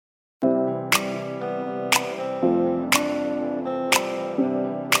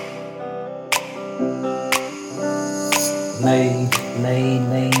नई नई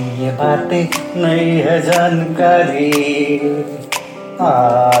नई ये बातें, नई है जानकारी,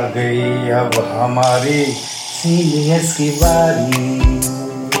 आ गई अब हमारी सीनियर्स की बारी।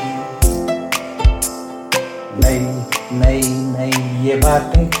 नई नई नई ये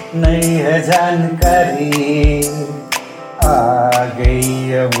बातें, नई है जानकारी, आ गई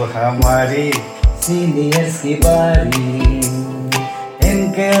अब हमारी सीनियर्स की बारी।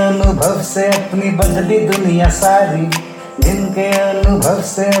 इनके अनुभव से अपनी बदली दुनिया सारी, इनके अनुभव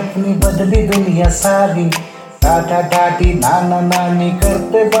से अपनी बदली दुनिया सारी। टाटा टाटी नाना नानी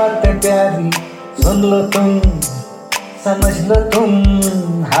करते बातें प्यारी। सुन लो तुम, समझ लो तुम,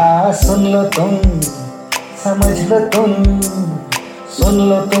 हाँ सुन लो तुम, समझ लो तुम, सुन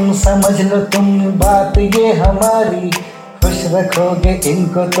लो तुम, समझ लो तुम, बात ये हमारी। खुश रखोगे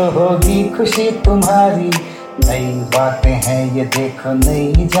इनको तो होगी खुशी तुम्हारी। नई बातें हैं ये देखो,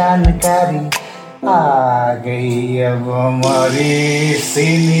 नई जानकारी, आ गई अब हमारी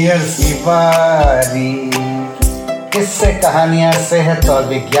सीनियर्स की बारी। किस्से कहानियां सेहत और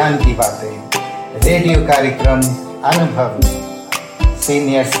विज्ञान की बातें, रेडियो कार्यक्रम अनुभव,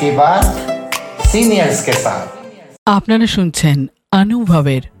 सीनियर्स की बात सीनियर्स के साथ। আপনারা শুনছেন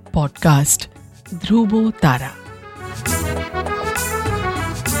অনুভবের পডকাস্ট ধ্রুব তারা।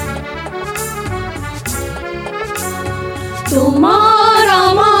 তোমার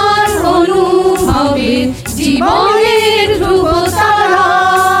আমার অনুভবের জীবনের ধ্রুব তারা,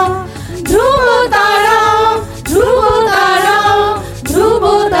 ধ্রুব তারা, ধ্রুব তারা, ধ্রুব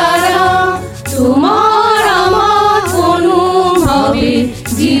তারা। তোমার আমার অনুভবের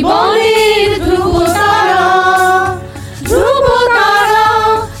জীবনের ধ্রুব তারা, ধ্রুব তারা,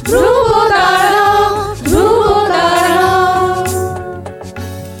 ধ্রুব তারা, ধ্রুব তারা।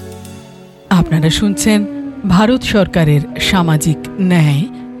 আপনারা শুনছেন ভারত সরকারের সামাজিক ন্যায়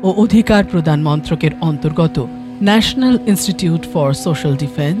ও অধিকার প্রদান মন্ত্রকের অন্তর্গত National Institute for Social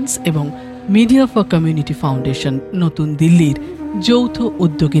Defence এবং মিডিয়া ফর কমিউনিটি ফাউন্ডেশন নতুন দিল্লির যৌথ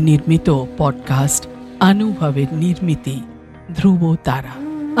উদ্যোগে নির্মিত পডকাস্ট অনুভবের নির্মিতি ধ্রুব তারা।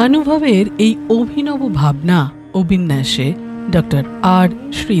 অনুভবের এই অভিনব ভাবনা ও বিন্যাসে ডক্টর আর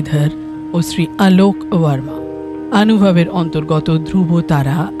শ্রীধর ও শ্রী আলোক ওয়ার্মা। অনুভবের অন্তর্গত ধ্রুব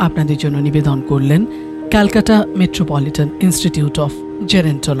তারা আপনাদের জন্য নিবেদন করলেন Calcutta Metropolitan Institute of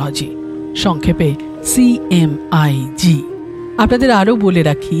Gerontology, সংক্ষেপে CMIG। আপনাদের আরও বলে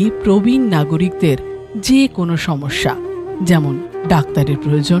রাখি, প্রবীণ নাগরিকদের যে কোনো সমস্যা, যেমন ডাক্তারের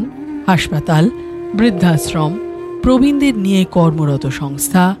প্রয়োজন, হাসপাতাল, বৃদ্ধাশ্রম, প্রবীণদের নিয়ে কর্মরত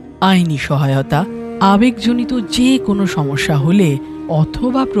সংস্থা, আইনি সহায়তা, আবেগজনিত যে কোনো সমস্যা হলে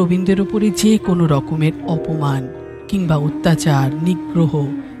অথবা প্রবীণদের উপরে যে কোনো রকমের অপমান কিংবা অত্যাচার, নিগ্রহ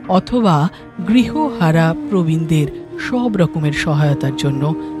অথবা গৃহহারা প্রবীণদের সব রকমের সহায়তার জন্য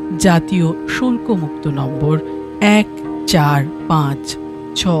জাতীয় শুল্কমুক্ত নম্বর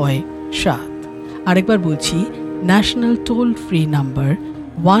 145667। আরেকবার বলছি, ন্যাশনাল টোল ফ্রি নাম্বার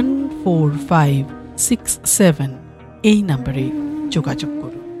 14567, এই নম্বরে যোগাযোগ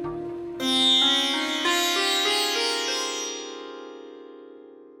করুন।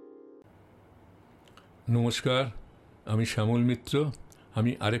 নমস্কার, আমি শ্যামল মিত্র।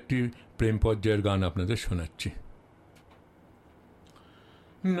 আমি আরেকটি প্রেম পর্যায়ের গান আপনাদের শোনাচ্ছি।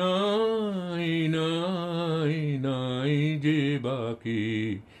 নাই নাই নাই যে বাকি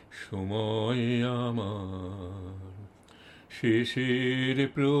সময় আমার, শেষের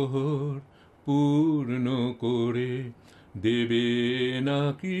প্রহর পূর্ণ করে দেবে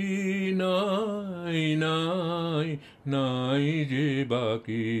নাকি। নাই নাই নাই যে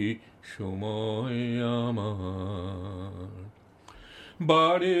বাকি সময় আমার।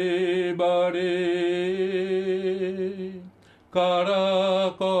 বারে বারে কারা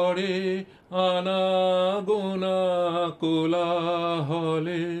করে আনাগোনা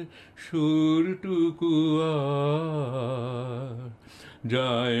কোলাহলে, সুরটুকু আর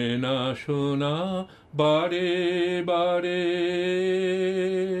যায় না শোনা। বারে বারে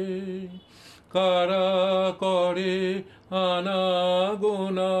কারা করে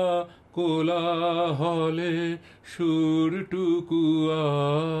আনাগোনা কোলাহলে, সুরটুকু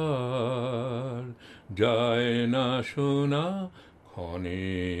আর যায় না শোনা। ক্ষণে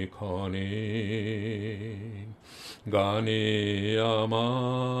ক্ষণে গানে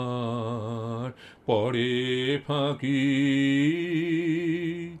আমার পরে ফাঁকি,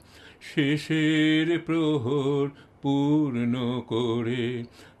 শেষের প্রহর পূর্ণ করে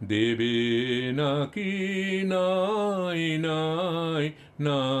দেবে নাকি। নাই নাই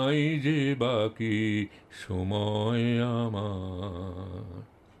নাই যে বাকি সময় আমার।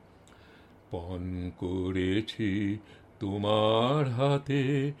 পণ করেছি তোমার হাতে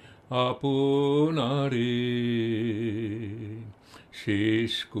আপনারে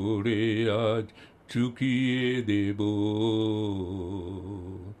শেষ করে আজ চুকিয়ে দেব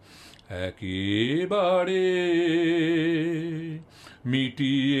একেবারে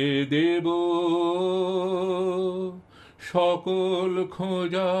মিটিয়ে দেব সকল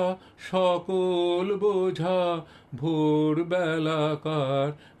খোঁজা সকল বোঝা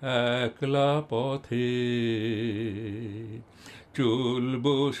ভোরবেলাকার একলা পথে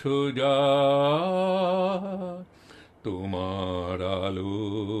চলব সোজা তোমার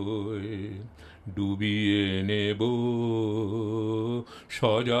আলোয় ডুবিয়ে নেব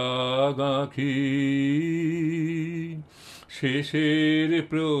সজাগ আঁখি শেষের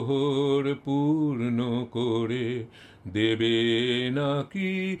প্রহর পূর্ণ করে দেবে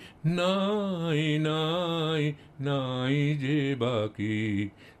নাকি নাই নাই নাই যে বাকি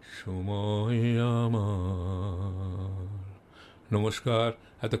সময় আমার। নমস্কার,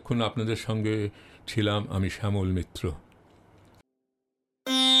 এতক্ষণ আপনাদের সঙ্গে ছিলাম আমি শ্যামল মিত্র।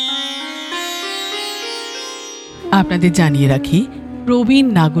 আপনাদের জানিয়ে রাখি,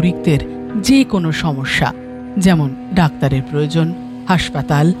 প্রবীণ নাগরিকদের যে কোনো সমস্যা, যেমন ডাক্তারের প্রয়োজন,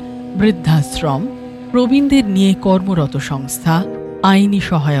 হাসপাতাল, বৃদ্ধাশ্রম, প্রবীণদের নিয়ে কর্মরত সংস্থা, আইনি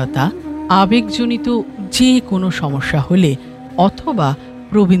সহায়তা, আবেগজনিত যে কোনো সমস্যা হলে অথবা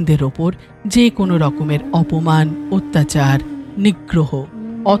প্রবীণদের ওপর যে কোনো রকমের অপমান, অত্যাচার, নিগ্রহ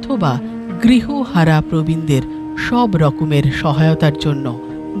অথবা গৃহহারা প্রবীণদের সব রকমের সহায়তার জন্য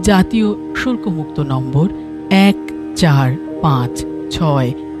জাতীয় শুল্কমুক্ত নম্বর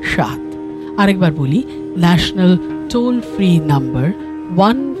 145667, আরেকবার বলি, ন্যাশনাল টোল ফ্রি নাম্বার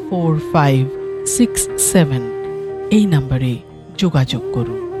 14567, এই নম্বরে যোগাযোগ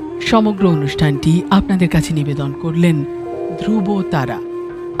করুন। সমগ্র অনুষ্ঠানটি আপনাদের কাছে নিবেদন করলেন ধ্রুব তারা।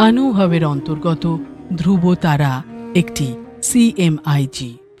 অনুভবের অন্তর্গত ধ্রুব তারা একটি CMIG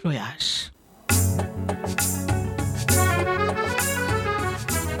প্রয়াস।